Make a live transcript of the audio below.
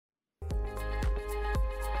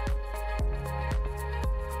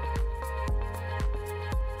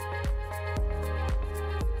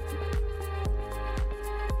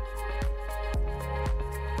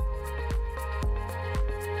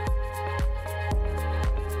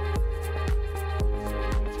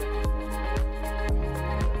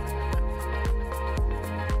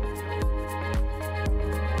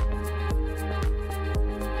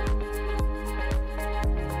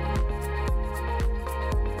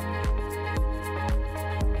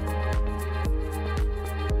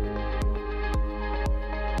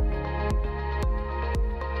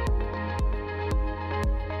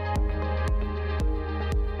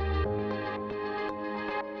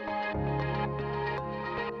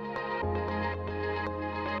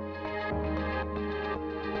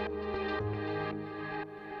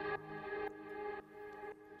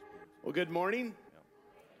Well, good morning.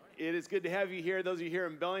 It is good to have you here. Those of you here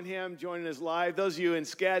in Bellingham joining us live. Those of you in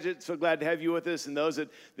Skagit, so glad to have you with us. And those at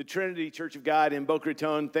the Trinity Church of God in Boca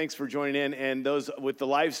Raton, thanks for joining in. And those with the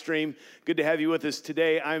live stream, good to have you with us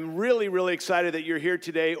today. I'm really, really excited that you're here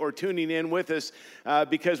today or tuning in with us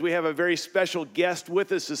because we have a very special guest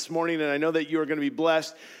with us this morning, and I know that you are going to be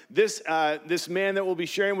blessed. This man that we'll be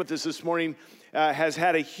sharing with us this morning has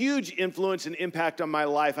had a huge influence and impact on my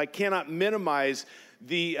life. I cannot minimize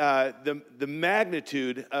the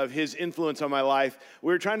magnitude of his influence on my life.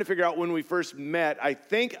 We were trying to figure out when we first met. I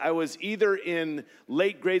think I was either in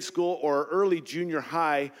late grade school or early junior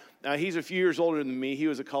high. He's a few years older than me. He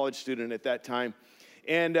was a college student at that time.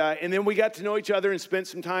 And then we got to know each other and spent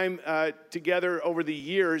some time together over the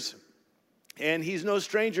years. And he's no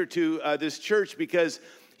stranger to this church because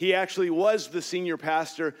he actually was the senior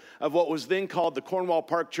pastor of what was then called the Cornwall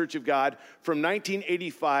Park Church of God from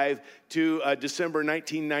 1985 to December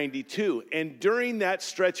 1992. And during that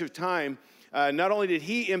stretch of time, not only did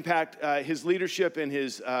he impact his leadership and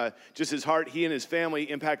his heart, he and his family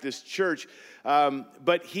impact this church,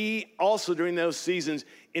 but he also, during those seasons,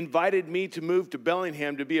 invited me to move to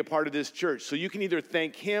Bellingham to be a part of this church. So you can either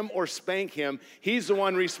thank him or spank him. He's the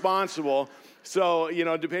one responsible. So,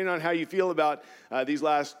 depending on how you feel about these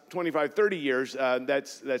last 25, 30 years,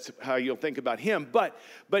 that's how you'll think about him.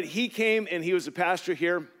 But he came and he was a pastor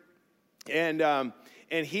here, and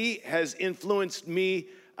he has influenced me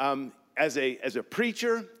as a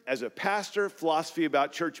preacher, as a pastor, philosophy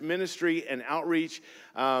about church ministry and outreach.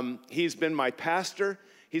 He's been my pastor.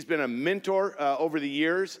 He's been a mentor over the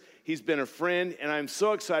years. He's been a friend, and I'm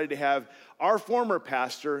so excited to have our former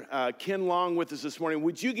pastor, Ken Long, with us this morning.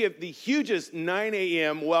 Would you give the hugest 9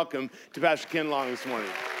 a.m. welcome to Pastor Ken Long this morning?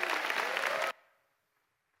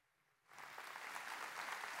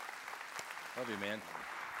 Love you, man.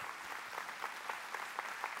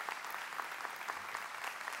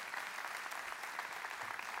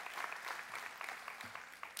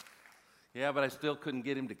 Yeah, but I still couldn't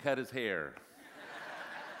get him to cut his hair.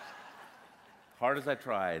 Hard as I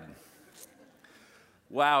tried.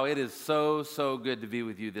 Wow, it is so good to be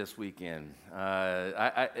with you this weekend.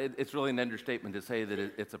 It's really an understatement to say that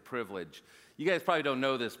it's a privilege. You guys probably don't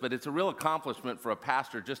know this, but it's a real accomplishment for a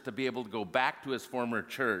pastor just to be able to go back to his former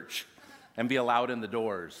church and be allowed in the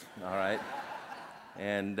doors, all right?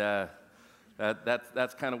 And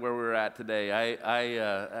that's kind of where we're at today.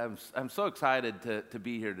 I'm so excited to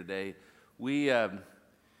be here today.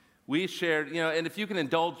 We shared, and if you can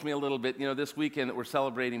indulge me a little bit, this weekend that we're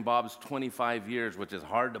celebrating Bob's 25 years, which is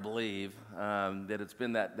hard to believe that it's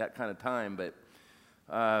been that kind of time. But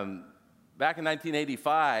back in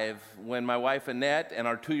 1985, when my wife Annette and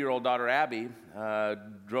our 2-year-old daughter Abby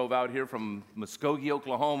drove out here from Muskogee,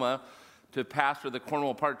 Oklahoma, to pastor the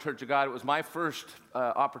Cornwall Park Church of God, it was my first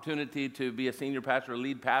opportunity to be a senior pastor, a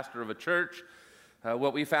lead pastor of a church.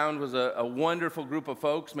 What we found was a wonderful group of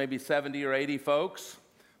folks, maybe 70 or 80 folks.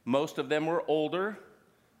 Most of them were older.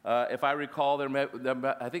 If I recall,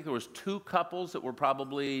 I think there was 2 couples that were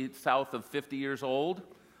probably south of 50 years old.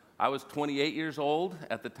 I was 28 years old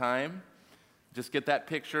at the time. Just get that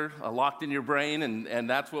picture locked in your brain, and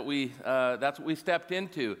that's what we stepped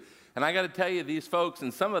into. And I got to tell you, these folks,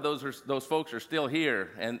 and some of those folks are still here,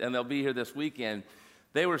 and they'll be here this weekend.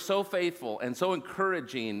 They were so faithful and so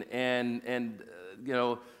encouraging, and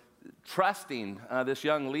trusting this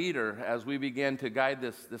young leader as we began to guide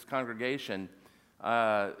this congregation.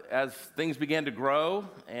 As things began to grow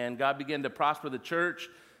and God began to prosper the church,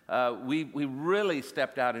 we really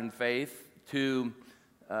stepped out in faith to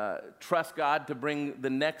trust God to bring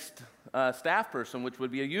the next staff person, which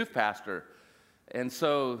would be a youth pastor. And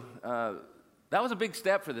so that was a big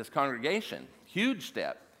step for this congregation, huge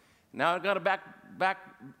step. Now I've got to back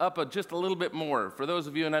up just a little bit more. For those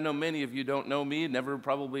of you, and I know many of you don't know me, never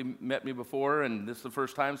probably met me before, and this is the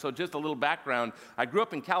first time, so just a little background. I grew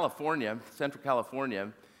up in California, Central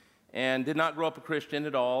California, and did not grow up a Christian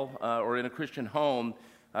at all, or in a Christian home.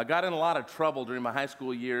 I got in a lot of trouble during my high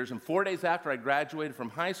school years, and 4 days after I graduated from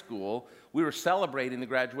high school, we were celebrating the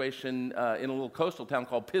graduation in a little coastal town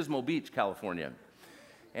called Pismo Beach, California.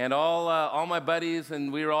 And all my buddies, and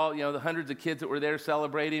we were all, the hundreds of kids that were there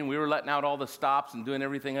celebrating. We were letting out all the stops and doing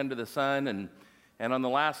everything under the sun. And on the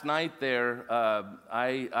last night there,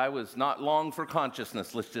 I was not long for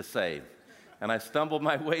consciousness, let's just say. And I stumbled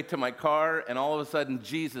my way to my car, and all of a sudden,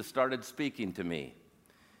 Jesus started speaking to me.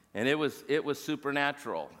 And it was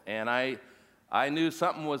supernatural. And I knew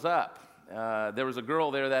something was up. There was a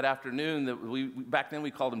girl there that afternoon that back then we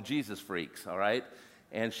called them Jesus freaks, all right?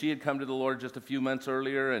 And she had come to the Lord just a few months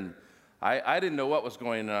earlier, and I didn't know what was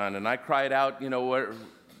going on. And I cried out,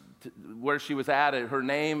 where she was at, her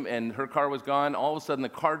name, and her car was gone. All of a sudden, the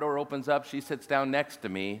car door opens up. She sits down next to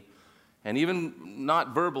me. And even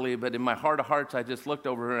not verbally, but in my heart of hearts, I just looked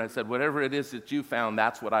over her and I said, whatever it is that you found,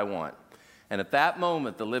 that's what I want. And at that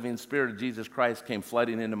moment, the living Spirit of Jesus Christ came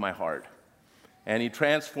flooding into my heart. And he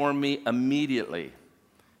transformed me immediately.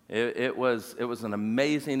 It was an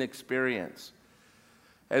amazing experience.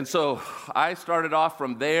 And so I started off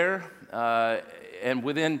from there, and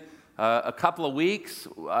within a couple of weeks,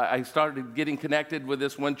 I started getting connected with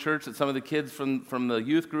this one church that some of the kids from the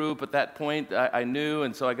youth group at that point I knew,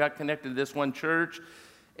 and so I got connected to this one church,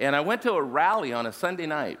 and I went to a rally on a Sunday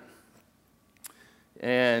night,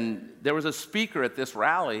 and there was a speaker at this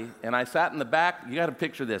rally, and I sat in the back. You got to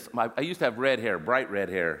picture this. I used to have red hair, bright red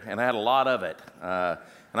hair, and I had a lot of it,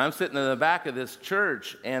 and I'm sitting in the back of this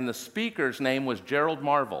church, and the speaker's name was Gerald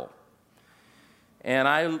Marvel. And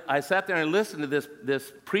I sat there and listened to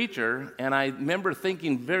this preacher, and I remember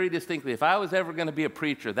thinking very distinctly, if I was ever going to be a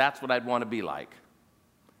preacher, that's what I'd want to be like.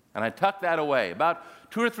 And I tucked that away.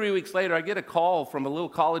 About 2 or 3 weeks later, I get a call from a little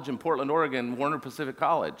college in Portland, Oregon, Warner Pacific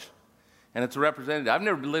College. And it's a representative.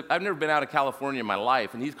 I've never been out of California in my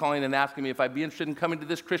life, and he's calling and asking me if I'd be interested in coming to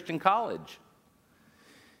this Christian college.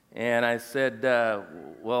 And I said,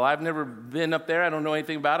 well, I've never been up there. I don't know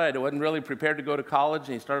anything about it. I wasn't really prepared to go to college.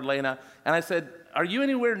 And he started laying out. And I said, are you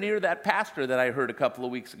anywhere near that pastor that I heard a couple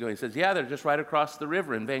of weeks ago? He says, yeah, they're just right across the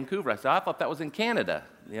river in Vancouver. I said, I thought that was in Canada,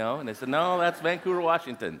 And they said, no, that's Vancouver,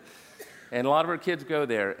 Washington. And a lot of our kids go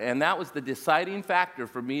there. And that was the deciding factor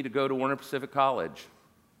for me to go to Warner Pacific College.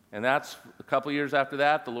 And that's a couple of years after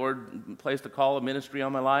that, the Lord placed a call of ministry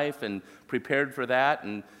on my life and prepared for that.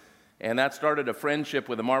 And that started a friendship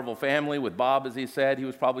with the Marvel family, with Bob, as he said. He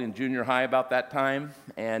was probably in junior high about that time.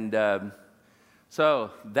 And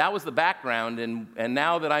so that was the background. And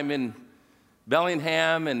now that I'm in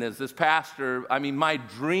Bellingham and as this pastor, I mean, my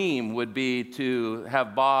dream would be to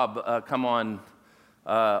have Bob come on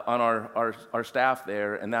our staff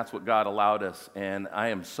there. And that's what God allowed us. And I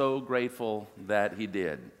am so grateful that he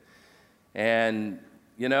did. And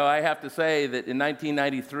I have to say that in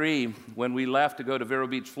 1993, when we left to go to Vero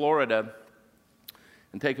Beach, Florida,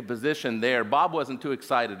 and take a position there, Bob wasn't too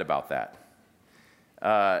excited about that.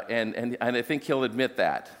 And I think he'll admit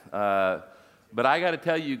that. But I got to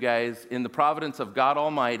tell you guys, in the providence of God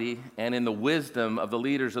Almighty and in the wisdom of the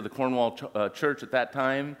leaders of the Cornwall church at that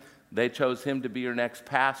time, they chose him to be your next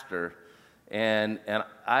pastor. And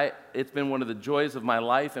it's been one of the joys of my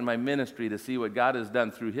life and my ministry to see what God has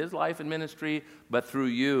done through his life and ministry, but through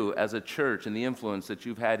you as a church and the influence that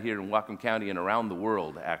you've had here in Whatcom County and around the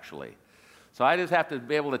world, actually. So I just have to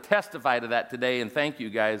be able to testify to that today, and thank you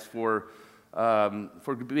guys for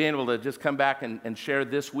being able to just come back and share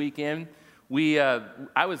this weekend.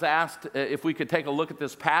 I was asked if we could take a look at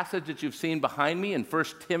this passage that you've seen behind me in 1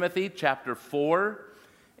 Timothy chapter 4.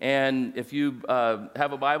 And if you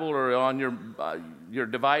have a Bible or on your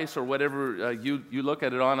device or whatever you look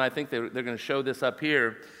at it on, I think they're going to show this up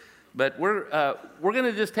here. But we're going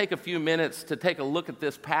to just take a few minutes to take a look at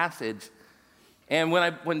this passage. And when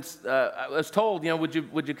I was told,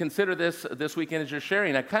 would you consider this weekend as you're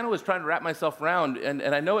sharing, I kind of was trying to wrap myself around.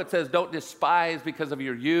 And I know it says don't despise because of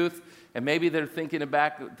your youth. And maybe they're thinking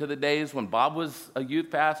back to the days when Bob was a youth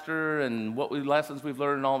pastor and lessons we've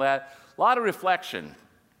learned and all that. A lot of reflection.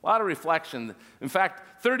 A lot of reflection. In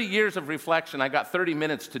fact, 30 years of reflection. I got 30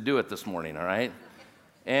 minutes to do it this morning, all right?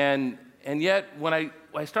 And yet, when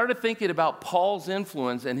I started thinking about Paul's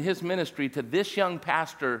influence and his ministry to this young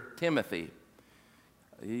pastor, Timothy,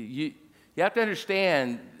 you have to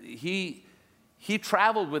understand, he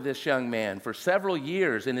traveled with this young man for several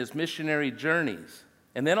years in his missionary journeys.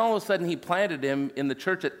 And then all of a sudden, he planted him in the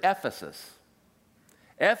church at Ephesus.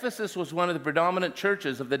 Ephesus was one of the predominant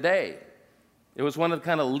churches of the day. It was one of the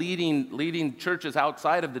kind of leading churches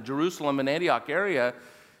outside of the Jerusalem and Antioch area.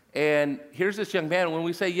 And here's this young man. When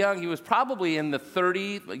we say young, he was probably in the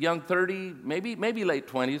young 30, maybe late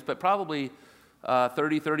 20s, but probably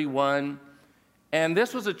 30, 31. And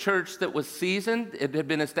this was a church that was seasoned. It had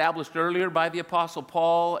been established earlier by the Apostle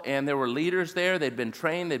Paul, and there were leaders there. They'd been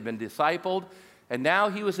trained. They'd been discipled. And now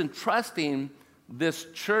he was entrusting this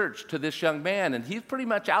church to this young man, and he's pretty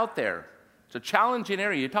much out there. It's a challenging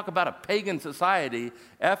area. You talk about a pagan society,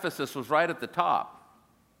 Ephesus was right at the top.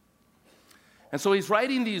 And so he's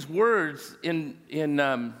writing these words in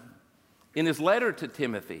his letter to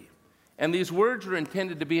Timothy. And these words are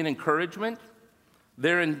intended to be an encouragement.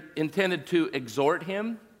 They're intended to exhort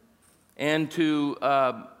him and to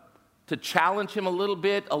challenge him a little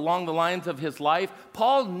bit along the lines of his life.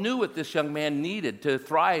 Paul knew what this young man needed to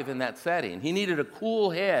thrive in that setting. He needed a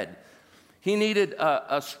cool head. He needed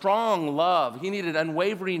a strong love. He needed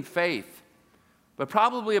unwavering faith. But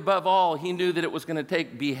probably above all, he knew that it was going to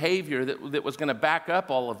take behavior that was going to back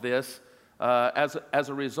up all of this as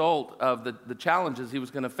a result of the challenges he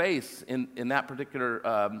was going to face in that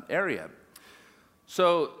particular area.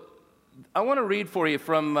 So I want to read for you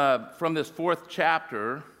from this 4th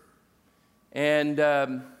chapter. And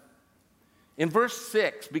in verse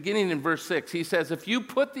 6, beginning in verse 6, he says, "If you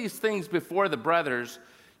put these things before the brothers,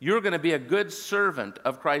 you're going to be a good servant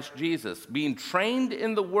of Christ Jesus, being trained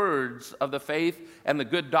in the words of the faith and the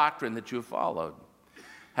good doctrine that you have followed.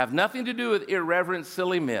 Have nothing to do with irreverent,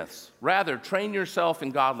 silly myths. Rather, train yourself in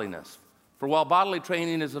godliness. For while bodily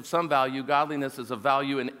training is of some value, godliness is of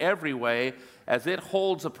value in every way, as it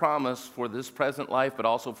holds a promise for this present life, but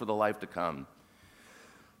also for the life to come.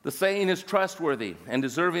 The saying is trustworthy and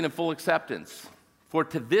deserving of full acceptance. For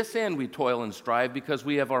to this end we toil and strive, because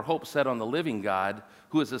we have our hope set on the living God,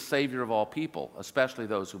 who is the Savior of all people, especially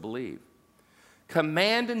those who believe.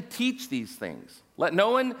 Command and teach these things. Let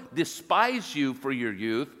no one despise you for your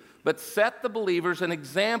youth, but set the believers an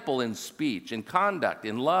example in speech, in conduct,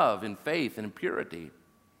 in love, in faith, and in purity.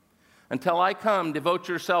 Until I come, devote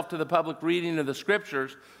yourself to the public reading of the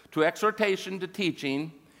Scriptures, to exhortation, to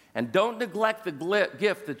teaching, and don't neglect the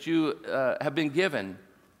gift that you have been given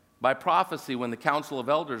by prophecy when the council of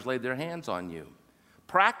elders laid their hands on you.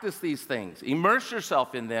 Practice these things. Immerse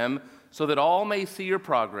yourself in them so that all may see your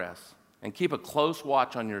progress, and keep a close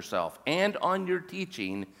watch on yourself and on your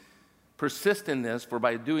teaching. Persist in this, for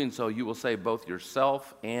by doing so you will save both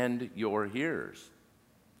yourself and your hearers."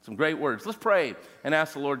 Some great words. Let's pray and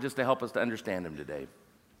ask the Lord just to help us to understand them today.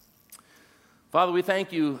 Father, we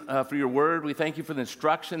thank you for your word. We thank you for the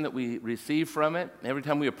instruction that we receive from it. Every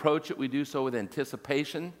time we approach it, we do so with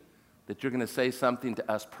anticipation that you're going to say something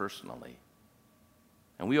to us personally.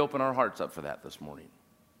 And we open our hearts up for that this morning.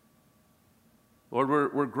 Lord,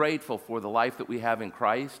 we're grateful for the life that we have in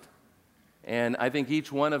Christ. And I think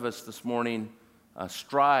each one of us this morning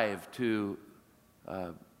strive to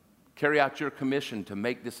carry out your commission to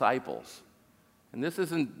make disciples. And this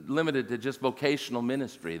isn't limited to just vocational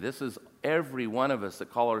ministry. This is every one of us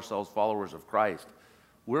that call ourselves followers of Christ.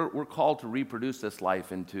 We're called to reproduce this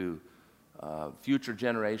life into future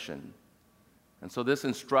generation. And so this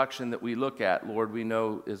instruction that we look at, Lord, we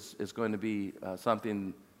know is going to be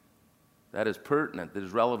something that is pertinent, that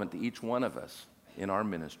is relevant to each one of us in our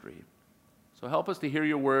ministry. So help us to hear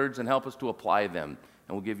your words and help us to apply them.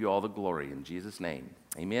 And we'll give you all the glory in Jesus' name.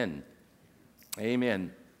 Amen.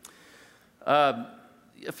 Amen.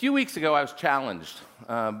 A few weeks ago, I was challenged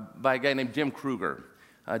by a guy named Jim Kruger.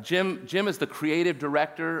 Jim is the creative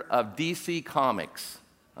director of DC Comics.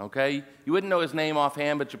 Okay? You wouldn't know his name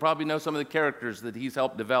offhand, but you probably know some of the characters that he's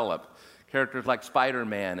helped develop. Characters like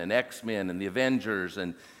Spider-Man and X-Men and the Avengers.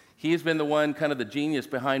 And he's been the one, kind of the genius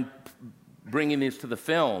behind bringing these to the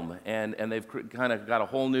film. And they've kind of got a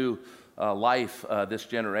whole new life this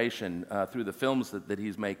generation through the films that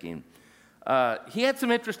he's making. He had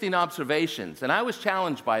some interesting observations, and I was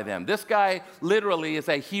challenged by them. This guy literally is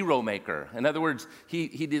a hero maker. In other words,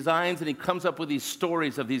 he designs and he comes up with these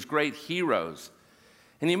stories of these great heroes.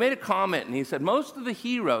 And he made a comment, and he said, most of the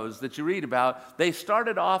heroes that you read about, they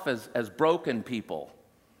started off as broken people.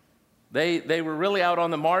 They were really out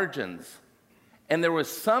on the margins. And there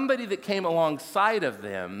was somebody that came alongside of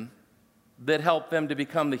them that helped them to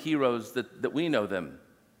become the heroes that we know them.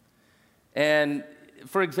 And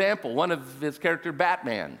for example, one of his characters,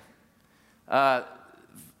 Batman.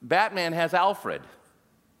 Batman has Alfred.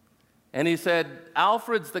 And he said,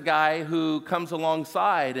 Alfred's the guy who comes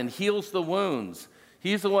alongside and heals the wounds.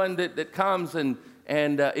 He's the one that comes and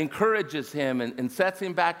encourages him and sets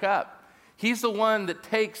him back up. He's the one that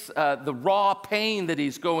takes the raw pain that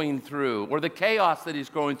he's going through or the chaos that he's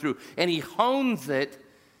going through, and he hones it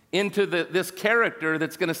into this character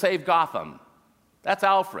that's going to save Gotham. That's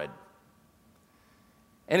Alfred.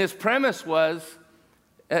 And his premise was,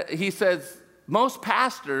 he says, most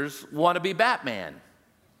pastors want to be Batman.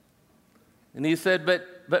 And he said,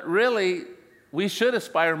 but really, we should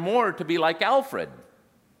aspire more to be like Alfred.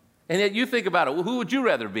 And yet you think about it, well, who would you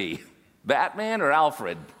rather be, Batman or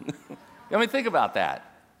Alfred? I mean, think about that.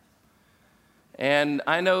 And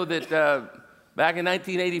I know that back in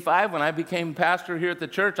 1985, when I became pastor here at the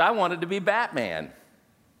church, I wanted to be Batman.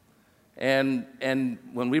 And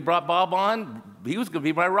when we brought Bob on, he was going to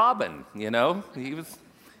be my Robin, you know. He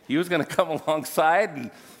was going to come alongside,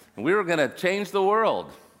 and we were going to change the world.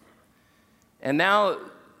 And now,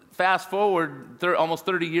 fast forward almost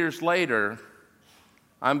 30 years later,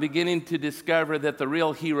 I'm beginning to discover that the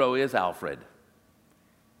real hero is Alfred.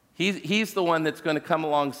 He's the one that's going to come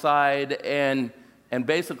alongside and and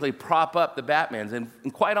basically prop up the Batmans. And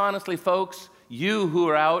quite honestly, folks, you who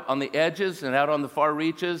are out on the edges and out on the far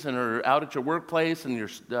reaches and are out at your workplace and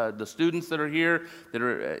the students that are here, that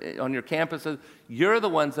are on your campuses, you're the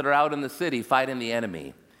ones that are out in the city fighting the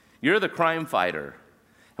enemy. You're the crime fighter.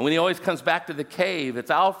 And when he always comes back to the cave, it's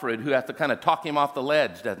Alfred who has to kind of talk him off the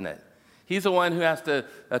ledge, doesn't it? He's the one who has to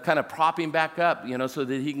kind of prop him back up, so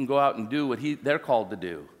that he can go out and do what they're called to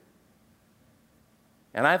do.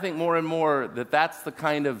 And I think more and more that that's the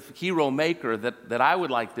kind of hero maker that I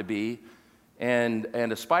would like to be and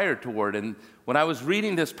aspire toward. And when I was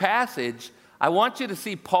reading this passage, I want you to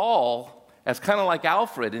see Paul as kind of like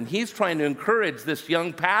Alfred, and he's trying to encourage this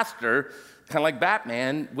young pastor, kind of like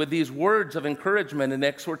Batman, with these words of encouragement and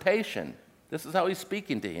exhortation. This is how he's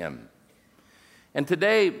speaking to him. And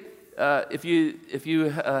today, if you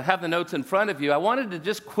have the notes in front of you, I wanted to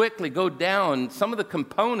just quickly go down some of the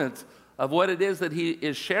components of what it is that he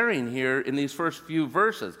is sharing here in these first few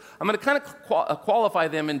verses. I'm going to kind of qualify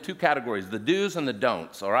them in two categories, the do's and the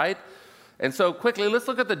don'ts, all right? And so quickly, let's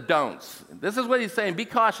look at the don'ts. This is what he's saying. Be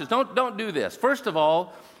cautious. Don't do this. First of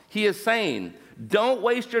all, he is saying, don't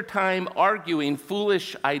waste your time arguing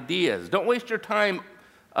foolish ideas. Don't waste your time,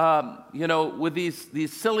 with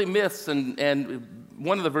these silly myths, and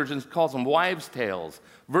one of the versions calls them wives' tales.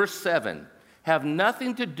 Verse 7, have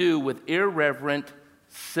nothing to do with irreverent,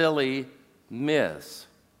 silly myths.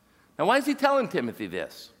 Now, why is he telling Timothy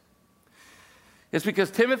this? It's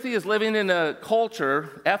because Timothy is living in a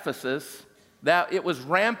culture, Ephesus, that it was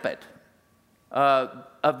rampant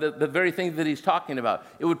of the very thing that he's talking about.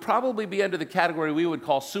 It would probably be under the category we would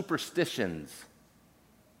call superstitions.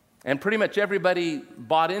 And pretty much everybody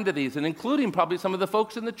bought into these, and including probably some of the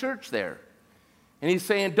folks in the church there. And he's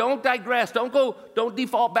saying, don't digress, don't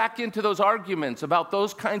default back into those arguments about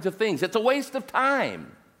those kinds of things. It's a waste of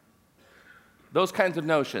time. Those kinds of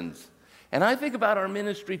notions. And I think about our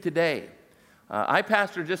ministry today. I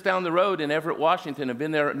pastor just down the road in Everett, Washington. I've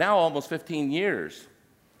been there now almost 15 years.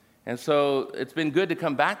 And so it's been good to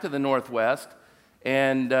come back to the Northwest.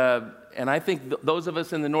 And I think those of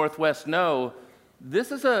us in the Northwest know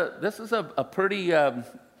this is a pretty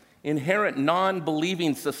inherent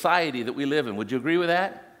non-believing society that we live in. Would you agree with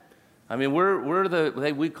that? I mean, we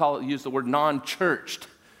use the word non-churched,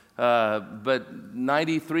 but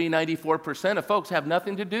 94% of folks have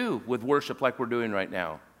nothing to do with worship like we're doing right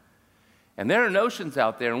now. And there are notions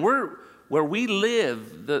out there, and where we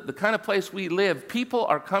live, the kind of place we live, people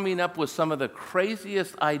are coming up with some of the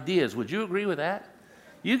craziest ideas. Would you agree with that?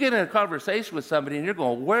 You get in a conversation with somebody and you're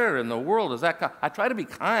going, where in the world is that? I try to be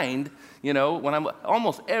kind, when I'm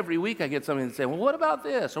almost every week I get somebody to say, well, what about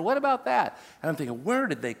this or what about that? And I'm thinking, where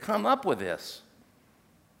did they come up with this?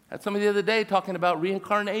 I had somebody the other day talking about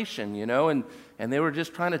reincarnation, and they were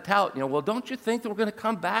just trying to tout, well, don't you think that we're going to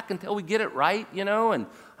come back until we get it right, And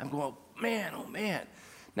I'm going, man, oh man.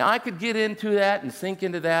 Now I could get into that and sink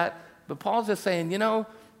into that, but Paul's just saying,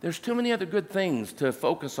 there's too many other good things to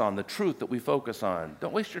focus on, the truth that we focus on.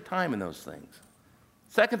 Don't waste your time in those things.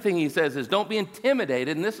 Second thing he says is don't be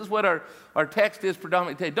intimidated, and this is what our text is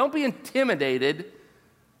predominantly today. Don't be intimidated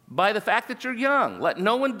by the fact that you're young. Let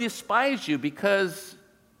no one despise you because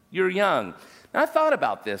you're young. Now, I thought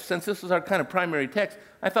about this, since this was our kind of primary text.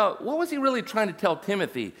 I thought, what was he really trying to tell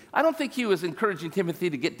Timothy? I don't think he was encouraging Timothy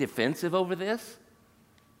to get defensive over this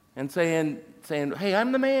and saying, hey,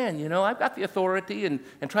 I'm the man, I've got the authority, and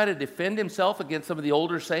try to defend himself against some of the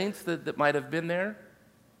older saints that might have been there.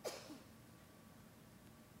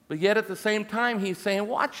 But yet at the same time, he's saying,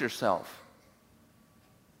 watch yourself.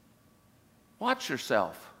 Watch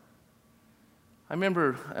yourself. I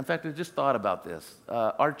remember, in fact, I just thought about this.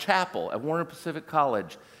 Our chapel at Warner Pacific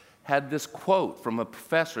College had this quote from a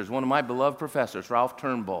professor, one of my beloved professors, Ralph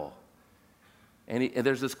Turnbull. And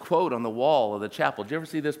there's this quote on the wall of the chapel. Did you ever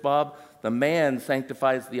see this, Bob? The man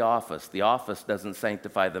sanctifies the office doesn't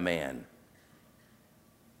sanctify the man.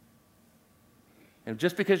 And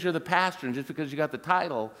just because you're the pastor and just because you got the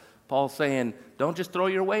title, Paul's saying, don't just throw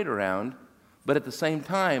your weight around, but at the same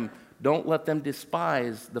time, don't let them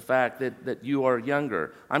despise the fact that you are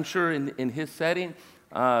younger. I'm sure in his setting,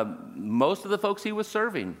 most of the folks he was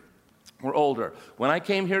serving were older. When I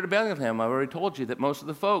came here to Bellingham, I already told you that most of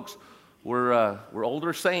the folks were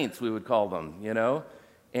older saints, we would call them,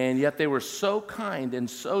 and yet they were so kind and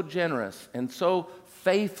so generous and so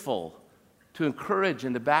faithful to encourage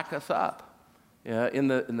and to back us up in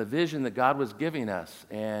the vision that God was giving us.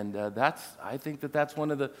 And I think that's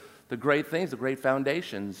one of the great things, the great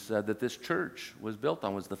foundations that this church was built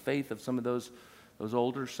on, was the faith of some of those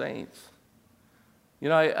older saints.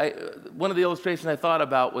 One of the illustrations I thought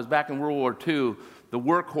about was back in World War II, the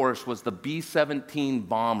workhorse was the B-17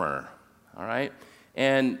 bomber. All right?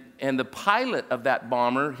 And the pilot of that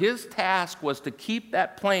bomber, his task was to keep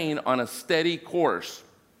that plane on a steady course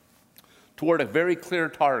toward a very clear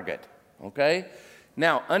target, okay?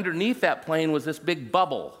 Now, underneath that plane was this big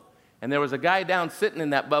bubble, and there was a guy down sitting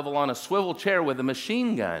in that bubble on a swivel chair with a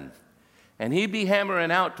machine gun, and he'd be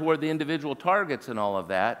hammering out toward the individual targets and all of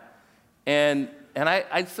that. And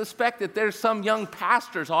I suspect that there's some young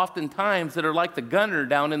pastors oftentimes that are like the gunner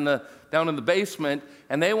down in the basement,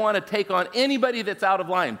 and they want to take on anybody that's out of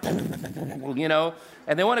line, you know,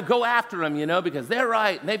 and they want to go after them, you know, because they're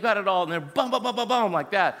right, and they've got it all, and they're boom, boom, boom, boom, boom,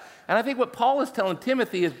 like that. And I think what Paul is telling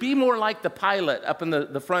Timothy is be more like the pilot up in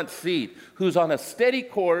the front seat who's on a steady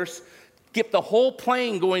course, get the whole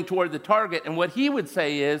plane going toward the target, and what he would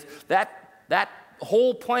say is that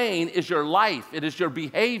whole plane is your life, it is your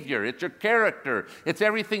behavior, it's your character, it's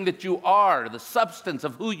everything that you are, the substance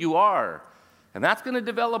of who you are. And that's going to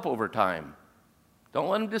develop over time. Don't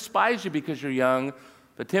let them despise you because you're young,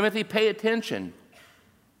 but Timothy, pay attention,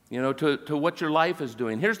 you know, to what your life is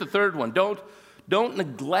doing. Here's the third one. Don't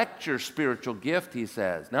neglect your spiritual gift, he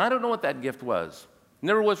says. Now, I don't know what that gift was. It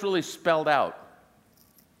never was really spelled out.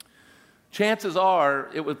 Chances are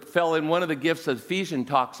it fell in one of the gifts that Ephesians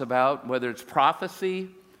talks about, whether it's prophecy,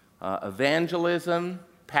 evangelism,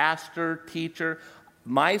 pastor, teacher.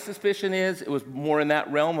 My suspicion is it was more in that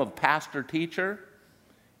realm of pastor, teacher.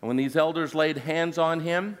 And when these elders laid hands on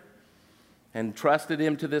him and trusted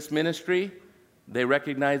him to this ministry, they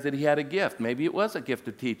recognized that he had a gift. Maybe it was a gift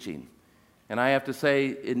of teaching. And I have to say,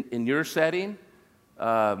 in your setting,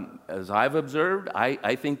 as I've observed,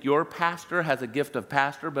 I think your pastor has a gift of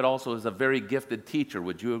pastor, but also is a very gifted teacher.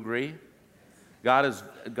 Would you agree? God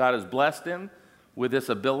has blessed him with this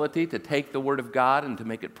ability to take the Word of God and to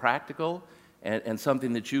make it practical and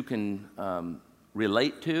something that you can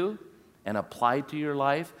relate to and apply to your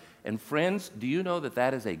life. And friends, do you know that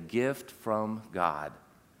that is a gift from God?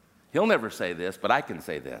 He'll never say this, but I can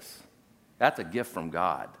say this. That's a gift from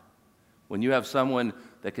God. When you have someone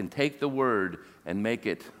that can take the Word and make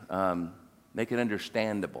it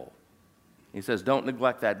understandable. He says, don't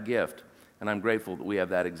neglect that gift. And I'm grateful that we have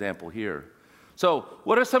that example here. So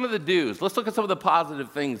what are some of the do's? Let's look at some of the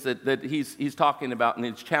positive things that he's talking about, and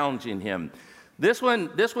it's challenging him. This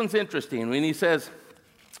one's interesting. When he says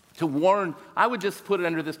to warn, I would just put it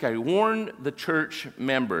under this category, warn the church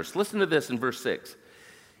members. Listen to this in verse 6.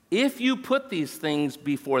 If you put these things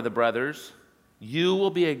before the brothers, you will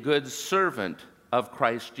be a good servant of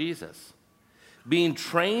Christ Jesus, being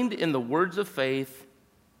trained in the words of faith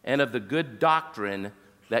and of the good doctrine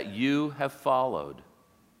that you have followed.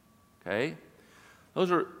 Okay?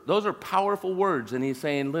 Those are powerful words, and he's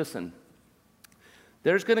saying, listen,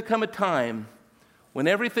 there's going to come a time when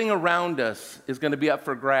everything around us is going to be up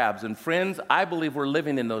for grabs. And friends, I believe we're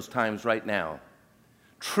living in those times right now.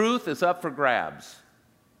 Truth is up for grabs.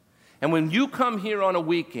 And when you come here on a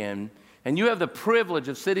weekend and you have the privilege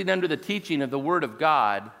of sitting under the teaching of the Word of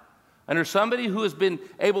God, under somebody who has been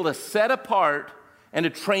able to set apart and to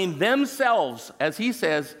train themselves, as he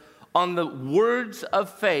says, on the words of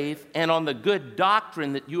faith and on the good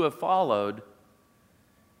doctrine that you have followed,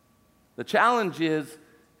 the challenge is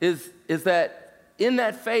that in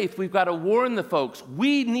that faith, we've got to warn the folks.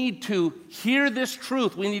 We need to hear this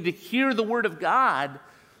truth. We need to hear the Word of God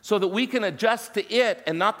so that we can adjust to it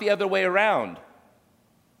and not the other way around.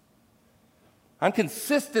 I'm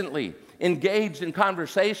consistently engaged in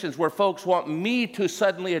conversations where folks want me to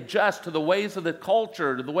suddenly adjust to the ways of the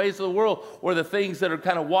culture, to the ways of the world, or the things that are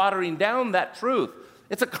kind of watering down that truth.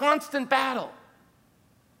 It's a constant battle.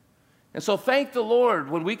 And so thank the Lord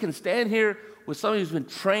when we can stand here with somebody who's been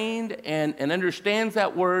trained and understands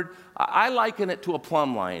that word. I liken it to a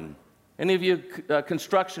plumb line. Any of you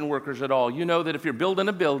construction workers at all, you know that if you're building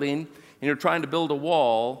a building and you're trying to build a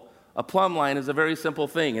wall, a plumb line is a very simple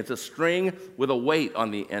thing. It's a string with a weight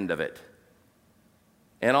on the end of it.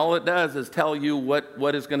 And all it does is tell you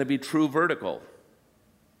what is going to be true vertical.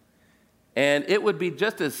 And it would be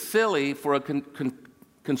just as silly for a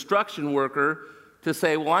construction worker to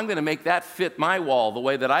say, well, I'm going to make that fit my wall the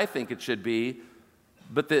way that I think it should be,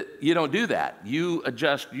 but that you don't do that. You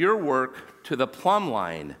adjust your work to the plumb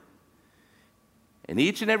line. And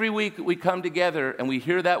each and every week we come together and we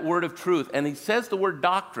hear that word of truth. And he says the word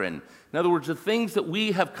doctrine. In other words, the things that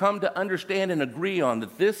we have come to understand and agree on,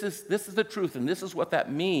 that this is the truth and this is what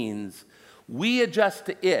that means. We adjust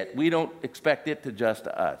to it. We don't expect it to adjust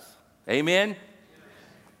to us. Amen?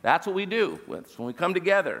 That's what we do. That's when we come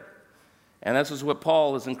together. And this is what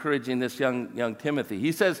Paul is encouraging this young Timothy.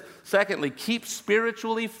 He says, secondly, keep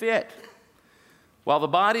spiritually fit. While the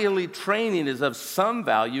bodily training is of some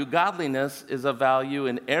value, godliness is of value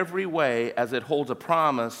in every way as it holds a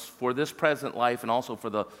promise for this present life and also for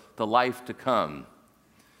the life to come.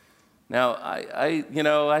 Now,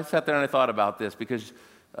 I sat there and I thought about this because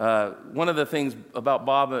one of the things about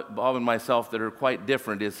Bob and myself that are quite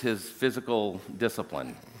different is his physical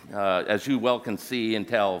discipline, as you well can see and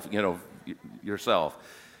tell, yourself.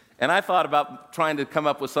 And I thought about trying to come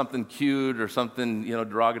up with something cute or something,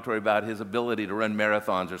 derogatory about his ability to run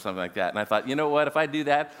marathons or something like that. And I thought, you know what, if I do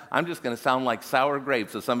that, I'm just going to sound like sour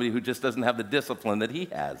grapes of somebody who just doesn't have the discipline that he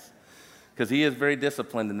has. Because he is very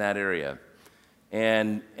disciplined in that area.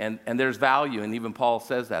 And there's value, and even Paul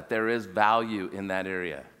says that. There is value in that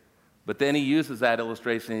area. But then he uses that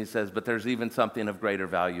illustration and he says, but there's even something of greater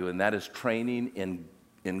value, and that is training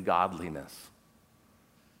in godliness.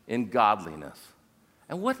 In godliness.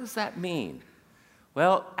 And what does that mean?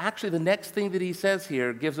 Well, actually, the next thing that he says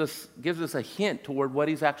here gives us a hint toward what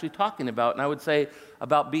he's actually talking about. And I would say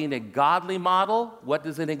about being a godly model, what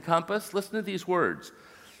does it encompass? Listen to these words.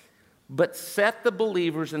 But set the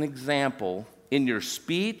believers an example in your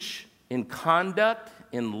speech, in conduct,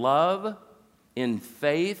 in love, in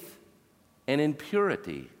faith, and in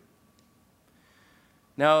purity.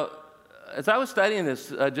 Now, as I was studying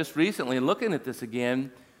this just recently and looking at this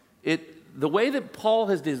again, the way that Paul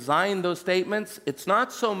has designed those statements, it's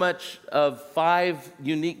not so much of 5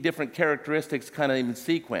 unique different characteristics kind of in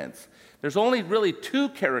sequence. There's only really 2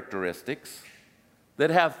 characteristics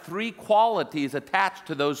that have 3 qualities attached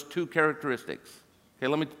to those 2 characteristics. Okay,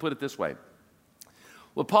 let me put it this way.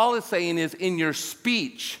 What Paul is saying is, in your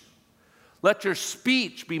speech, let your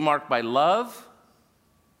speech be marked by love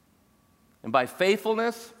and by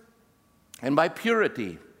faithfulness and by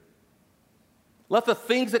purity. Let the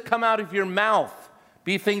things that come out of your mouth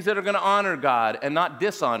be things that are going to honor God and not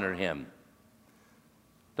dishonor Him.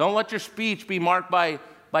 Don't let your speech be marked by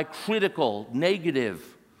critical, negative,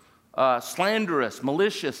 slanderous,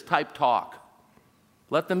 malicious type talk.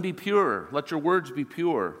 Let them be pure. Let your words be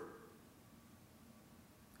pure.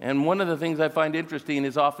 And one of the things I find interesting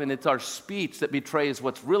is often it's our speech that betrays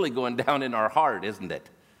what's really going down in our heart, isn't it?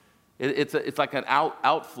 It's like an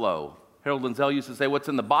outflow. Harold Lindsell used to say, what's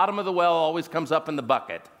in the bottom of the well always comes up in the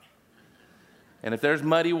bucket. And if there's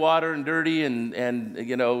muddy water and dirty and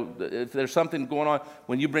if there's something going on,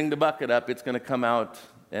 when you bring the bucket up, it's going to come out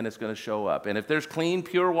and it's going to show up. And if there's clean,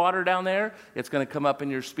 pure water down there, it's going to come up in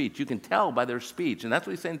your speech. You can tell by their speech. And that's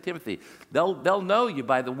what he's saying to Timothy. They'll know you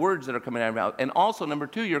by the words that are coming out of your mouth. And also, number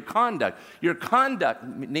 2, your conduct. Your conduct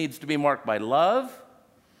needs to be marked by love,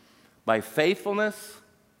 by faithfulness,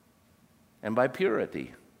 and by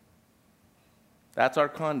purity. That's our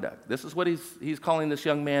conduct. This is what he's calling this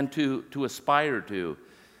young man to aspire to.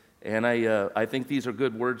 And I think these are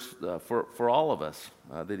good words for all of us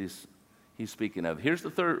that he's speaking of. Here's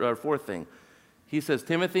the fourth thing. He says,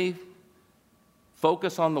 Timothy,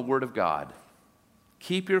 focus on the Word of God.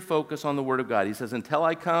 Keep your focus on the Word of God. He says, until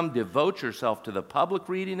I come, devote yourself to the public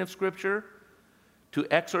reading of Scripture, to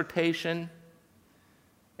exhortation,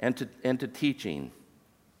 and to teaching.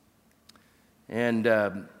 And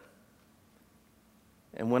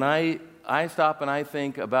when I stop and I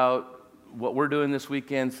think about what we're doing this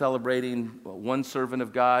weekend, celebrating one servant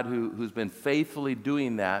of God who's been faithfully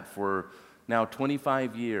doing that for now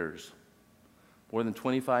 25 years, more than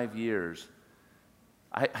 25 years,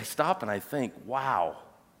 I stop and I think, wow,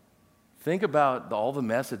 think about all the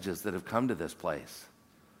messages that have come to this place,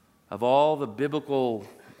 of all the biblical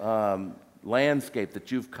landscape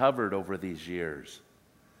that you've covered over these years.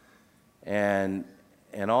 And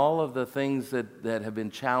all of the things that have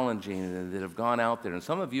been challenging and that have gone out there. And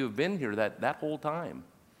some of you have been here that whole time.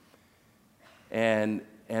 And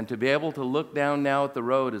to be able to look down now at the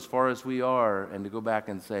road as far as we are and to go back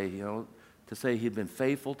and say, to say he'd been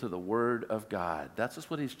faithful to the Word of God. That's just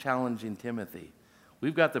what he's challenging Timothy.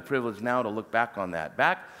 We've got the privilege now to look back on that.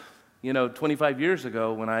 Back, 25 years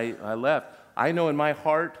ago when I left, I know in my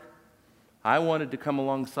heart I wanted to come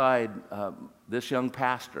alongside this young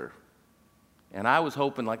pastor. And I was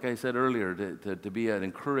hoping, like I said earlier, to be an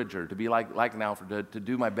encourager, to be like now, to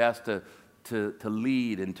do my best to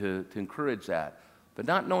lead and to encourage that. But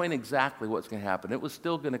not knowing exactly what's going to happen, it was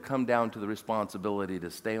still going to come down to the responsibility to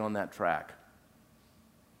stay on that track.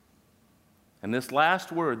 And this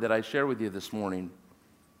last word that I share with you this morning,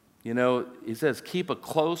 he says, keep a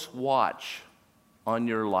close watch on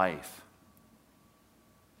your life.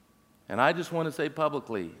 And I just want to say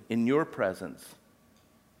publicly, in your presence,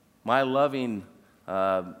 my loving,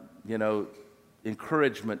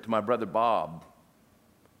 encouragement to my brother Bob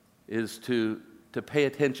is to pay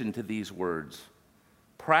attention to these words.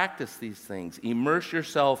 Practice these things. Immerse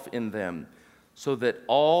yourself in them. so that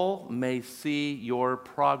all may see your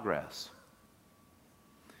progress.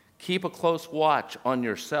 Keep a close watch on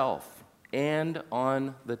yourself and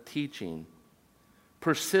on the teaching.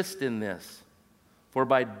 Persist in this, for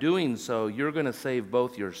by doing so, you're going to save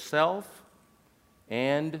both yourself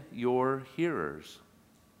and your hearers.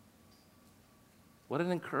 What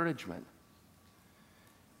an encouragement.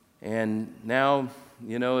 And now,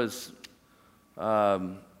 as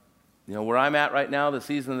where I'm at right now, the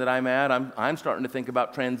season that I'm at, I'm starting to think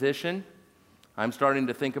about transition. I'm starting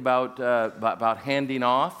to think about handing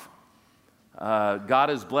off. God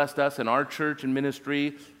has blessed us in our church and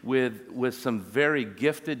ministry with some very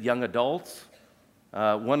gifted young adults.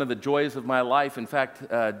 One of the joys of my life, in fact,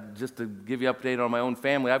 just to give you an update on my own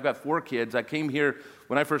family, I've got 4 kids. I came here,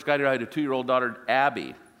 when I first got here, I had a 2-year-old daughter,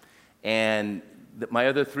 Abby, and my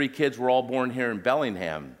other 3 kids were all born here in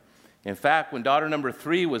Bellingham. In fact, when daughter number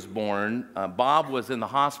 3 was born, Bob was in the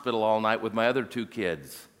hospital all night with my other 2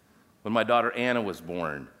 kids when my daughter Anna was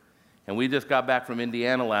born. And we just got back from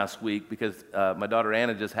Indiana last week because my daughter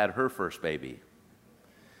Anna just had her first baby.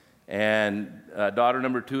 And daughter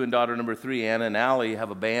number 2 and daughter number 3, Anna and Allie,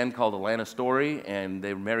 have a band called Atlanta Story, and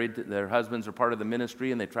they're married. Their husbands are part of the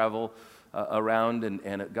ministry, and they travel around,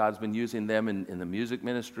 and God's been using them in the music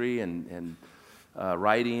ministry and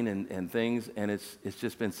writing and things, and it's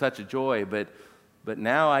just been such a joy. But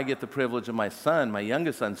now I get the privilege of my son, my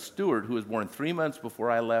youngest son, Stuart, who was born 3 months before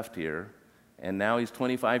I left here, and now he's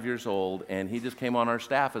 25 years old, and he just came on our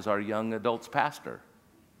staff as our young adults pastor.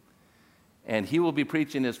 And he will be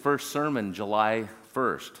preaching his first sermon July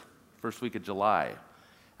 1st, first week of July.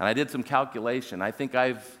 And I did some calculation. I think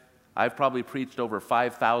I've probably preached over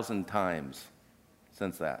 5,000 times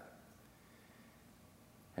since that.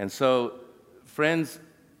 And so, friends,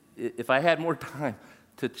 if I had more time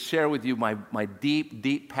to share with you my deep,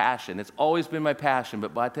 deep passion, it's always been my passion,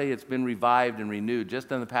 but I tell you, it's been revived and renewed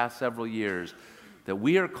just in the past several years, that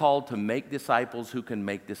we are called to make disciples who can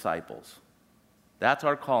make disciples. That's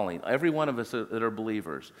our calling, every one of us that are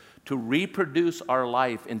believers, to reproduce our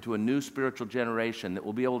life into a new spiritual generation that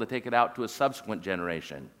will be able to take it out to a subsequent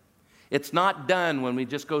generation. It's not done when we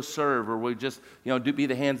just go serve or we just, be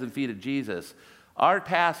the hands and feet of Jesus. Our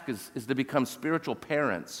task is to become spiritual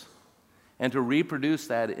parents and to reproduce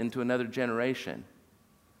that into another generation.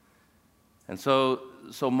 And so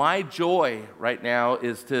my joy right now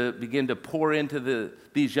is to begin to pour into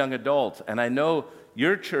these young adults. And I know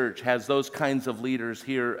your church has those kinds of leaders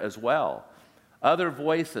here as well. Other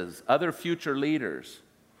voices, other future leaders.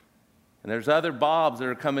 And there's other Bobs that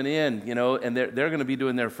are coming in, and they're going to be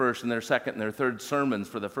doing their first and their second and their third sermons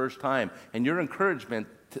for the first time. And your encouragement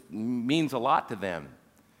means a lot to them.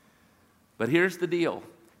 But here's the deal,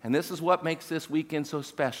 and this is what makes this weekend so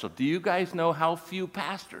special. Do you guys know how few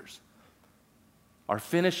pastors are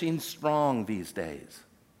finishing strong these days?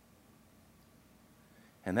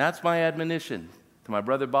 And that's my admonition to my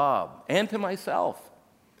brother Bob and to myself.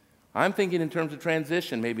 I'm thinking in terms of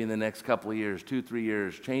transition maybe in the next couple of years, 2-3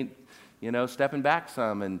 years, stepping back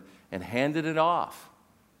some and handing it off.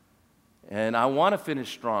 And I want to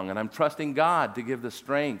finish strong, and I'm trusting God to give the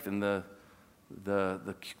strength and the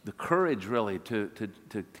courage really to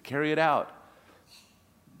carry it out.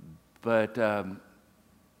 But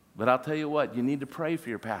I'll tell you what, you need to pray for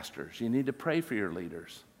your pastors. You need to pray for your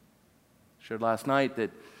leaders. I shared last night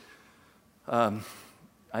that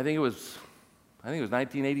I think it was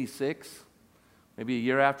 1986, maybe a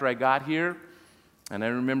year after I got here, and I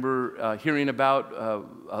remember hearing about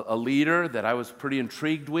a leader that I was pretty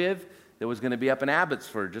intrigued with that was going to be up in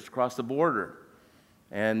Abbotsford, just across the border.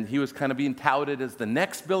 And he was kind of being touted as the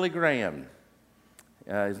next Billy Graham.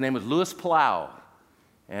 His name was Louis Palau,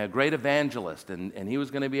 a great evangelist, and he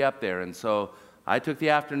was going to be up there. And so I took the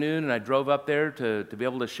afternoon and I drove up there to be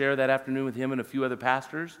able to share that afternoon with him and a few other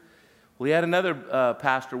pastors. Well, he had another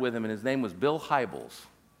pastor with him, and his name was Bill Hybels.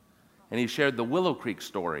 And he shared the Willow Creek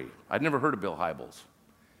story. I'd never heard of Bill Hybels.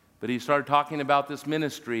 But he started talking about this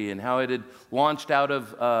ministry and how it had launched out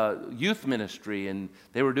of youth ministry, and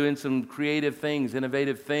they were doing some creative things,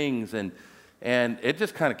 innovative things, and it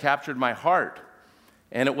just kind of captured my heart.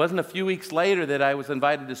 And it wasn't a few weeks later that I was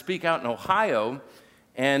invited to speak out in Ohio,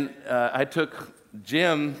 and I took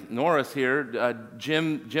Jim Norris here.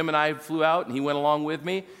 Jim and I flew out, and he went along with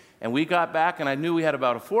me, and we got back, and I knew we had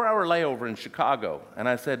about a 4-hour layover in Chicago. And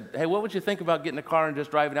I said, hey, what would you think about getting a car and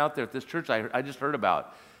just driving out there at this church I just heard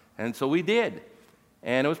about? And so we did.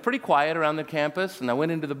 And it was pretty quiet around the campus, and I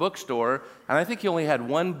went into the bookstore, and I think he only had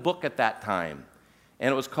one book at that time.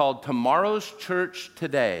 And it was called Tomorrow's Church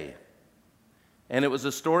Today. And it was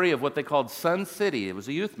a story of what they called Sun City. It was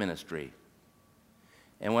a youth ministry.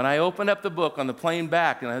 And when I opened up the book on the plain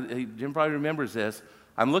back, and Jim probably remembers this,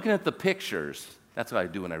 I'm looking at the pictures. That's what I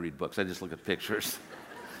do when I read books. I just look at pictures.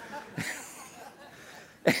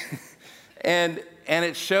 and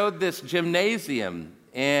it showed this gymnasium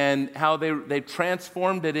and how they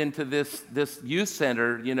transformed it into this youth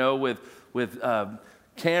center, you know, with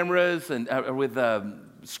cameras and with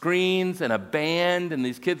screens and a band, and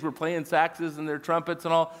these kids were playing saxes and their trumpets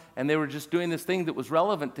and all, and they were just doing this thing that was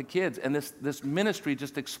relevant to kids, and this ministry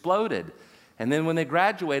just exploded. And then when they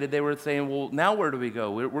graduated, they were saying, well, now where do we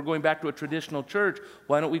go? We're going back to a traditional church.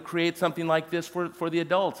 Why don't we create something like this for the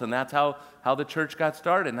adults? And that's how the church got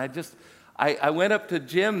started. And I went up to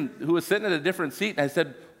Jim, who was sitting at a different seat, and I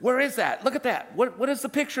said, where is that? Look at that. What is the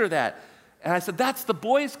picture of that? And I said, that's the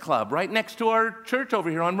boys' club right next to our church over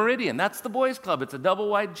here on Meridian. That's the boys' club. It's a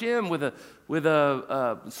double-wide gym with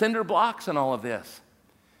cinder blocks and all of this.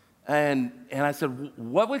 And I said,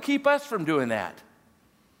 what would keep us from doing that?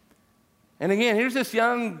 And again, here's this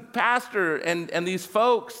young pastor and these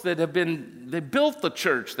folks that they built the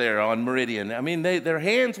church there on Meridian. I mean, their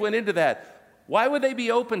hands went into that. Why would they be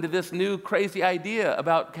open to this new crazy idea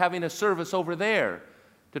about having a service over there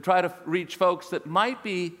to try to reach folks that might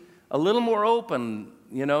be a little more open,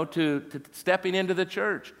 you know, to stepping into the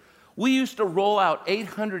church? We used to roll out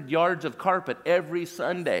 800 yards of carpet every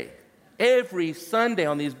Sunday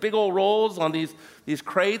on these big old rolls, on these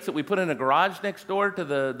crates that we put in a garage next door to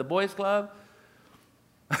the boys' club.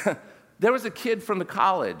 There was a kid from the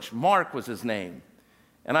college, Mark was his name,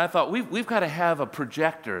 and I thought, we've got to have a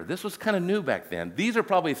projector. This was kind of new back then. These are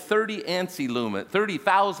probably 30,000 ANSI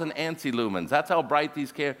lumens. That's how bright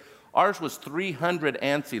these Ours was 300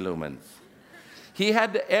 ANSI lumens. He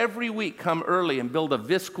had to every week come early and build a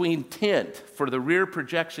visqueen tint for the rear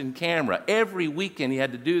projection camera. Every weekend he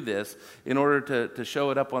had to do this in order to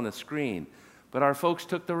show it up on the screen. But our folks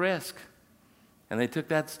took the risk, and they took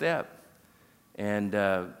that step. And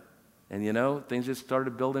you know, things just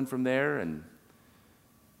started building from there.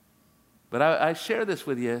 But I share this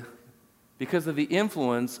with you because of the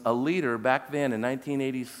influence a leader back then in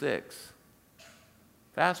 1986.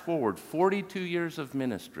 Fast forward 42 years of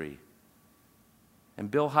ministry,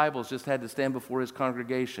 and Bill Hybels just had to stand before his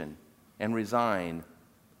congregation and resign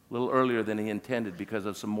a little earlier than he intended because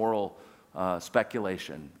of some immoral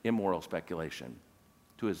speculation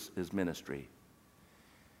to his ministry.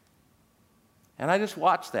 And I just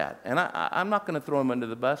watched that, and I'm not going to throw him under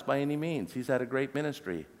the bus by any means. He's had a great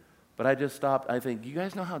ministry. But I just stopped. I think, you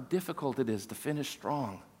guys know how difficult it is to finish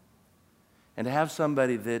strong and to have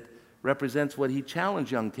somebody that represents what he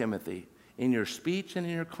challenged young Timothy in your speech and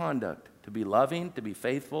in your conduct, to be loving, to be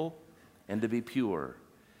faithful, and to be pure.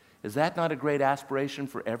 Is that not a great aspiration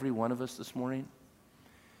for every one of us this morning?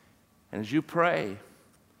 And as you pray,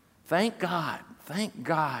 thank God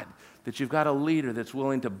that you've got a leader that's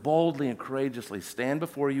willing to boldly and courageously stand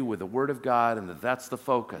before you with the Word of God, and that's the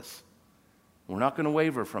focus. We're not going to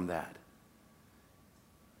waver from that.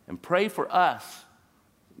 And pray for us,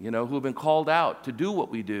 you know, who have been called out to do what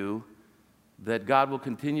we do, that God will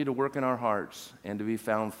continue to work in our hearts and to be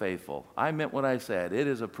found faithful. I meant what I said. It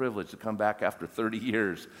is a privilege to come back after 30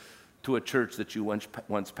 years to a church that you once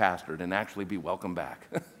pastored and actually be welcomed back.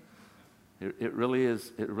 It really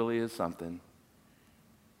is something.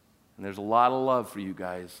 And there's a lot of love for you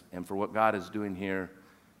guys and for what God is doing here,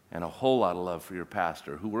 and a whole lot of love for your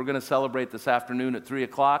pastor, who we're going to celebrate this afternoon at 3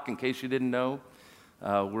 o'clock. In case you didn't know,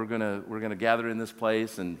 we're going to gather in this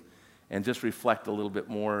place and just reflect a little bit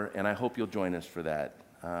more, and I hope you'll join us for that.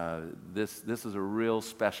 This is a real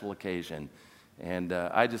special occasion, and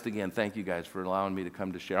I just, again, thank you guys for allowing me to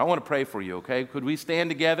come to share. I want to pray for you, okay? Could we stand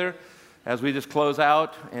together as we just close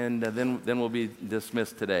out, and then we'll be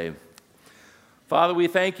dismissed today. Father, we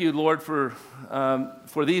thank you, Lord, for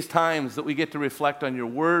these times that we get to reflect on your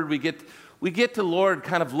word. We get to, Lord,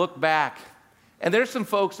 kind of look back. And there's some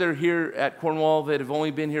folks that are here at Cornwall that have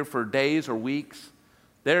only been here for days or weeks.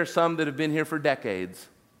 There are some that have been here for decades.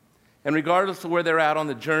 And regardless of where they're at on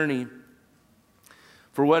the journey,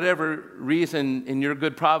 for whatever reason, in your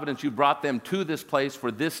good providence, you brought them to this place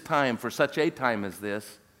for this time, for such a time as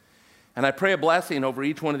this. And I pray a blessing over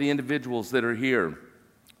each one of the individuals that are here.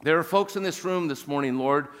 There are folks in this room this morning,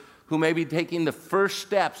 Lord, who may be taking the first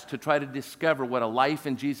steps to try to discover what a life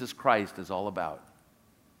in Jesus Christ is all about.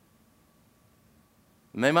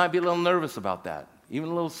 And they might be a little nervous about that, even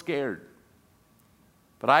a little scared.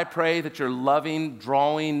 But I pray that your loving,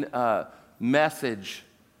 drawing message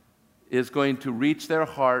is going to reach their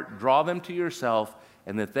heart, draw them to yourself,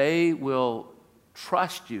 and that they will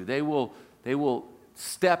trust you. They will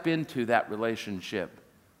step into that relationship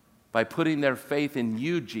by putting their faith in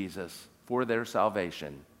you, Jesus, for their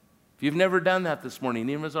salvation. If you've never done that this morning,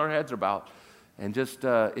 even as our heads are bowed, and just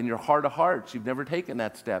in your heart of hearts, you've never taken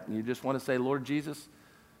that step, and you just want to say, Lord Jesus,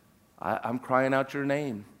 I'm crying out your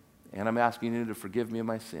name, and I'm asking you to forgive me of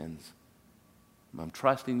my sins. I'm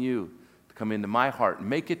trusting you to come into my heart and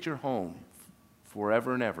make it your home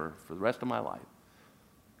forever and ever for the rest of my life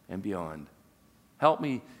and beyond. Help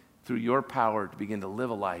me through your power to begin to live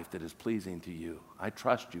a life that is pleasing to you. I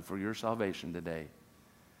trust you for your salvation today.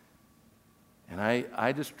 And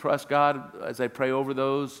I just trust, God, as I pray over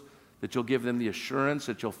those, that you'll give them the assurance,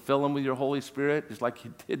 that you'll fill them with your Holy Spirit, just like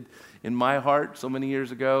you did in my heart so many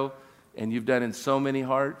years ago, and you've done in so many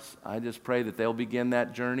hearts. I just pray that they'll begin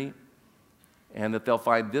that journey and that they'll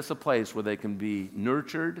find this a place where they can be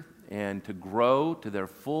nurtured and to grow to their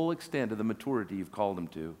full extent of the maturity you've called them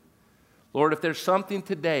to. Lord, if there's something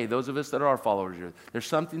today, those of us that are followers here, there's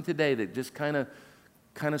something today that just kind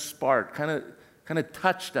of sparked, kind of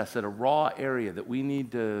touched us at a raw area that we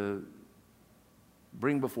need to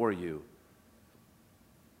bring before you.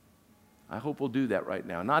 I hope we'll do that right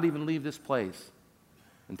now. Not even leave this place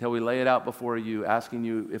until we lay it out before you, asking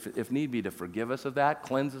you, if need be, to forgive us of that,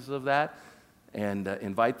 cleanse us of that, and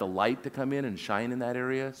invite the light to come in and shine in that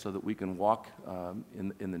area so that we can walk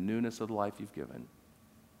in the newness of the life you've given.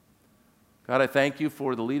 God, I thank you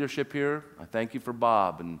for the leadership here. I thank you for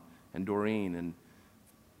Bob and Doreen. And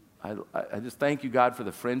I just thank you, God, for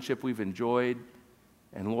the friendship we've enjoyed.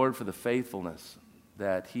 And Lord, for the faithfulness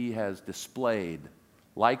that he has displayed.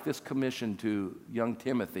 Like this commission to young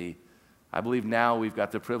Timothy, I believe now we've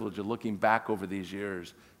got the privilege of looking back over these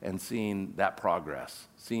years and seeing that progress,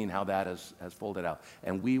 seeing how that has folded out.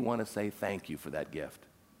 And we want to say thank you for that gift.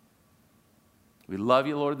 We love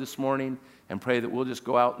you, Lord, this morning, and pray that we'll just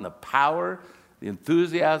go out in the power, the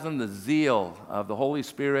enthusiasm, the zeal of the Holy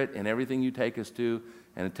Spirit and everything you take us to.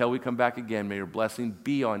 And until we come back again, may your blessing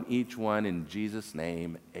be on each one. In Jesus'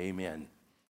 name, amen.